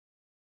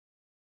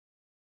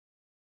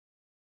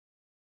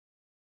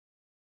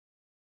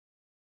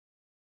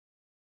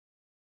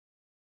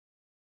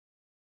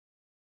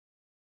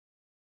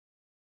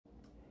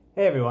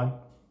Hey everyone,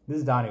 this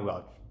is Donnie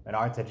Welch, an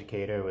arts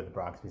educator with the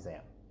Bronx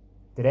Museum.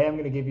 Today I'm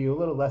going to give you a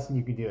little lesson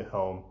you can do at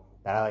home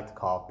that I like to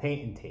call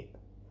paint and tape.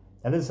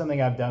 Now this is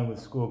something I've done with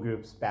school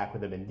groups back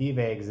with the Bendive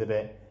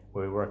exhibit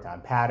where we worked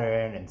on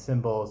pattern and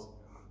symbols,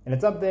 and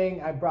it's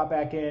something I brought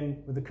back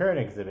in with the current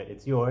exhibit,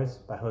 It's Yours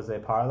by Jose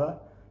Parla,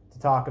 to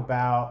talk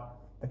about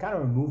the kind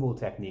of removal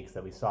techniques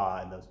that we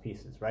saw in those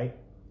pieces, right?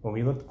 When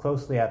we looked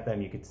closely at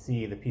them, you could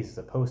see the pieces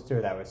of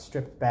poster that were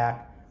stripped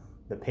back,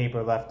 the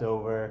paper left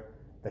over,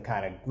 the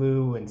kind of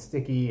glue and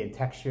sticky and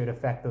textured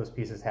effect those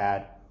pieces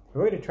had.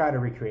 We're going to try to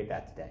recreate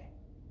that today.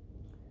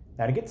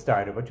 Now to get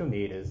started, what you'll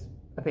need is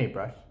a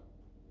paintbrush,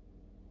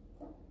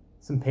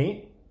 some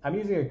paint. I'm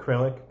using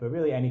acrylic, but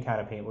really any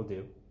kind of paint will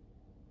do.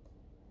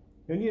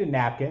 You'll need a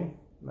napkin,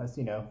 unless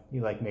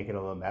you like making a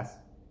little mess.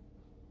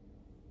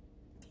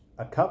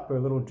 A cup or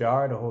a little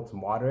jar to hold some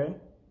water in.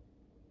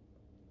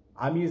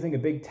 I'm using a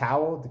big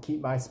towel to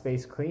keep my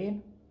space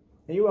clean.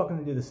 And you're welcome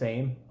to do the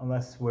same,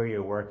 unless where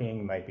you're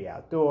working might be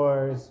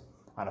outdoors,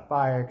 on a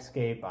fire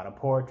escape, on a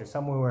porch, or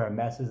somewhere where a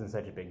mess isn't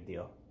such a big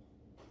deal.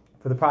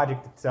 For the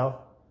project itself,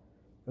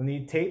 you'll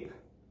need tape.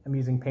 I'm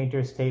using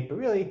painter's tape, but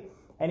really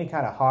any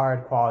kind of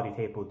hard quality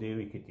tape will do.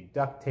 You could do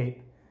duct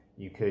tape,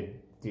 you could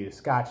do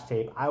scotch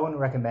tape. I wouldn't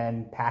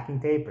recommend packing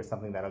tape or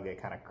something that'll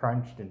get kind of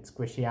crunched and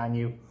squishy on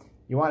you.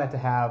 You want it to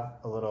have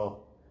a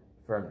little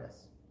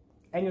firmness.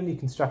 And you'll need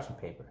construction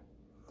paper.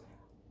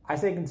 I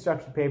say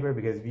construction paper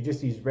because if you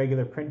just use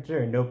regular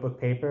printer or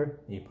notebook paper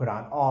and you put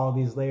on all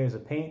these layers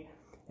of paint,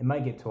 it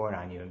might get torn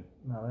on you, and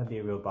well, that'd be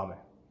a real bummer.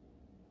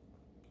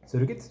 So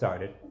to get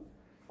started,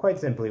 quite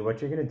simply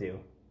what you're going to do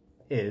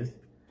is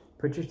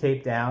put your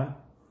tape down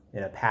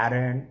in a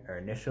pattern or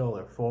initial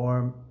or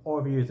form, or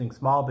if you're using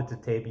small bits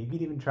of tape, you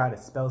could even try to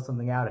spell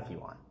something out if you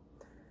want.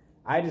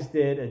 I just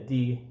did a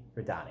D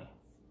for Donnie.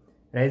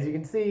 And as you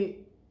can see,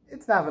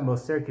 it's not the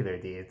most circular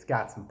D. It's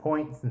got some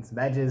points and some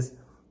edges,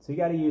 so you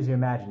got to use your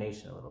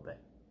imagination a little bit.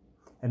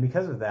 And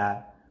because of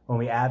that, when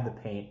we add the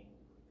paint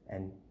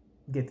and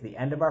get to the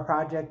end of our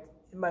project,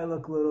 it might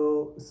look a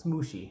little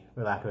smooshy,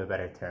 for lack of a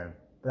better term,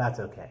 but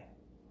that's okay.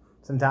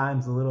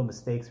 Sometimes the little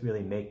mistakes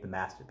really make the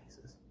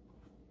masterpieces.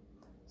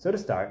 So to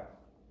start,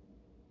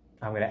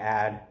 I'm going to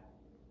add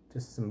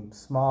just some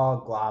small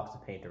globs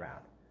of paint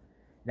around.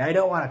 Now you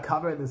don't want to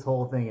cover this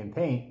whole thing in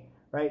paint,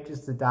 right?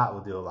 Just a dot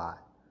will do a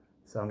lot.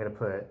 So I'm going to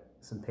put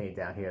some paint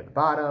down here at the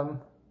bottom,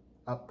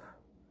 up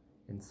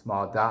in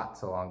small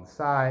dots along the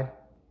side,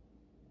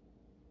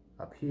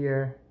 up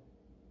here,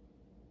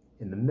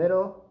 in the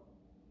middle,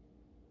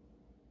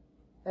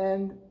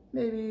 and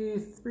maybe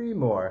 3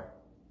 more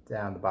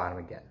down the bottom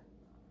again.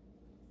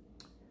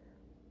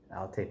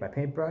 I'll take my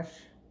paintbrush,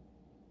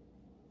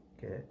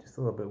 get it just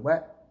a little bit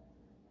wet,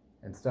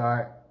 and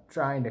start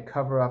trying to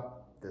cover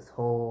up this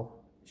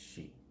whole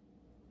sheet.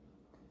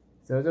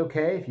 So it's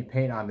okay if you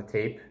paint on the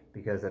tape,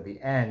 because at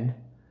the end,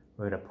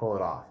 we're going to pull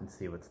it off and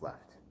see what's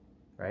left,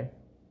 right?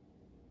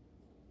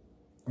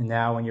 And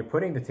now when you're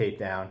putting the tape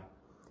down,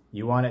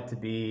 you want it to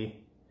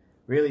be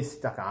really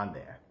stuck on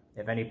there.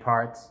 If any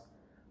parts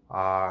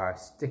are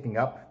sticking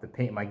up, the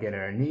paint might get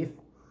underneath.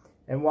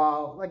 And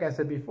while, like I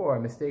said before,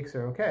 mistakes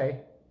are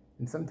okay,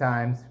 and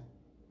sometimes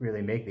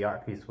really make the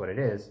art piece what it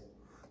is,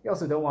 you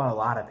also don't want a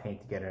lot of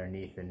paint to get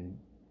underneath and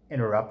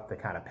interrupt the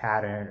kind of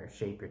pattern or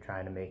shape you're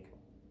trying to make.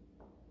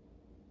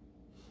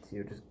 So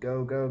you just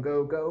go, go,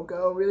 go, go,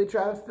 go, really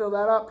try to fill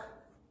that up.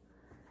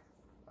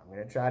 I'm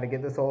going to try to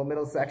get this whole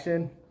middle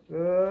section.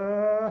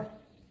 All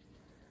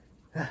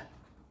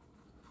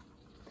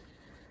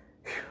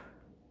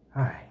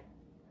right,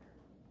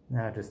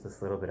 now just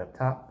this little bit up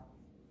top.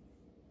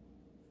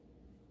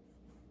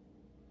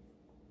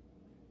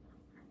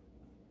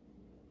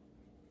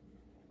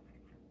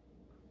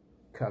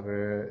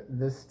 Cover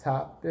this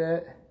top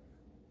bit,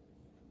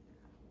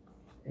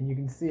 and you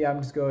can see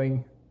I'm just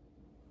going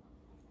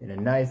in a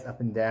nice up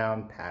and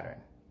down pattern,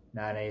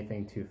 not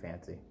anything too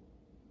fancy.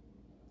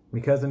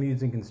 Because I'm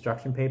using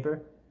construction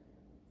paper,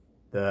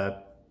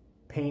 the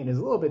paint is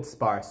a little bit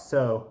sparse,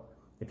 so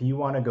if you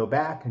want to go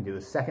back and do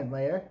a second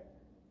layer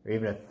or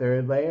even a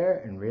third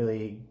layer and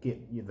really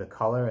get the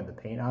color and the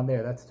paint on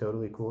there, that's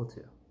totally cool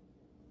too.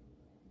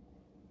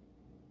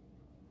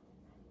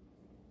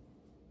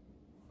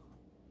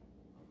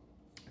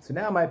 So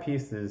now my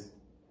piece is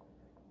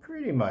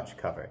pretty much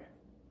covered.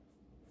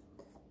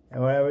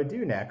 And what I would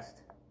do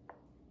next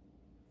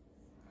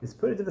is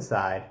put it to the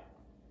side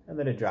and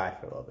let it dry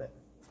for a little bit.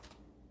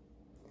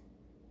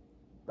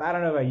 But I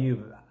don't know about you,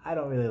 but I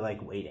don't really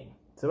like waiting.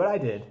 So what I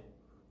did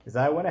is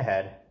I went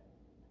ahead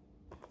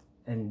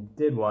and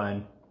did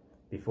one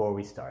before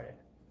we started.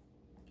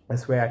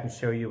 This way I can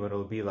show you what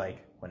it'll be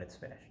like when it's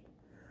finished.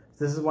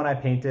 So this is one I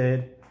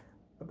painted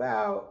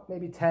about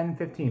maybe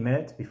 10-15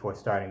 minutes before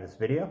starting this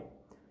video.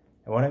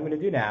 And what I'm going to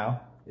do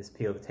now is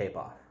peel the tape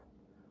off.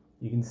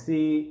 You can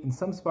see in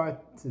some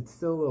spots it's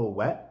still a little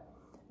wet.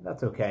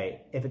 That's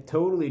okay. If it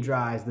totally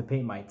dries, the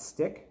paint might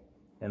stick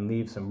and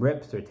leave some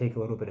rips or take a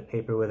little bit of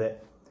paper with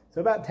it. So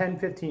about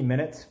 10-15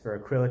 minutes for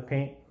acrylic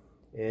paint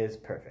is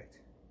perfect.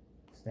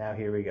 So now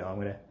here we go. I'm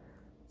going to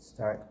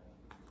start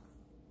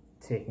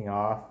taking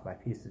off my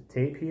piece of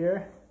tape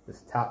here.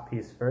 This top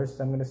piece first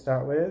I'm going to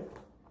start with.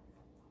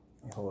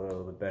 Let me hold it a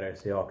little bit better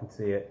so y'all can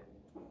see it.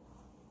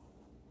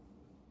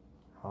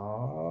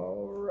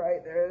 All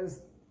right,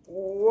 there's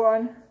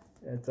one.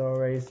 It's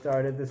already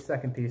started. The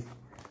second piece. Here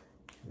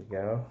we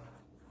go.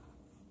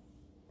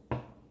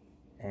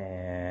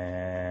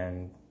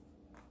 And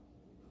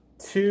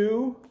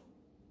two.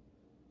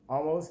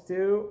 Almost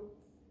two.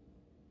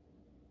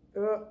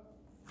 There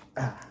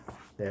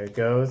it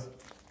goes.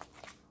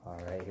 All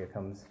right, here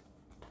comes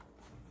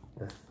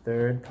the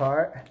third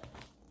part.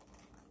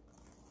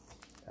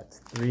 That's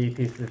 3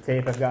 pieces of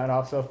tape I've gotten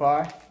off so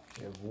far.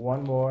 We have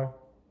one more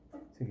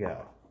to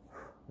go.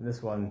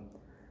 This one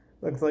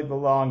looks like the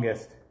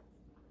longest.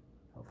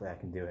 Hopefully I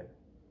can do it.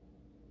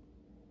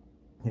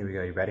 Here we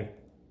go, you ready?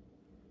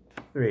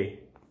 3,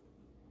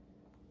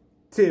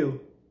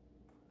 2,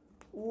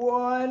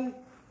 1.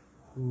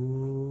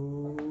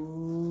 Ooh.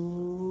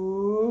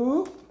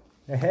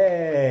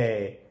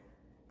 Hey,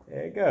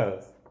 there it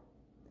goes.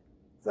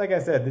 So like I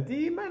said, the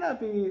D might not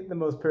be the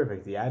most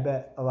perfect D. I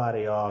bet a lot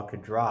of y'all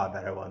could draw a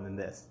better one than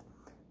this.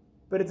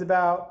 But it's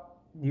about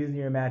using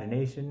your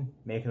imagination,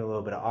 making a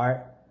little bit of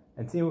art,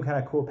 and seeing what kind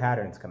of cool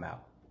patterns come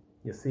out.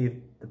 You'll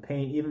see the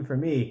paint, even for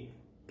me,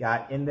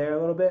 got in there a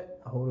little bit.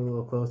 I'll hold it a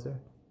little closer.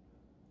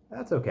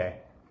 That's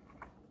okay.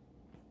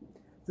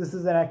 This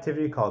is an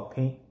activity called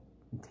paint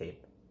and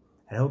tape.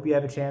 I hope you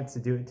have a chance to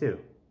do it too.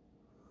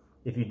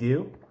 If you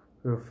do,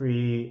 feel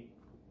free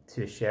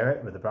to share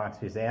it with the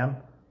Bronx Museum,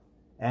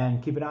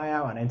 and keep an eye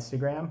out on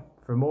Instagram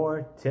for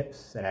more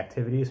tips and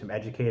activities from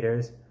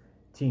educators,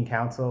 teen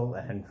council,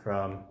 and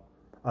from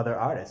other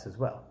artists as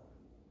well.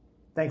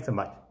 Thanks so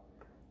much.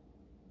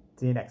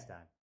 See you next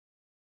time.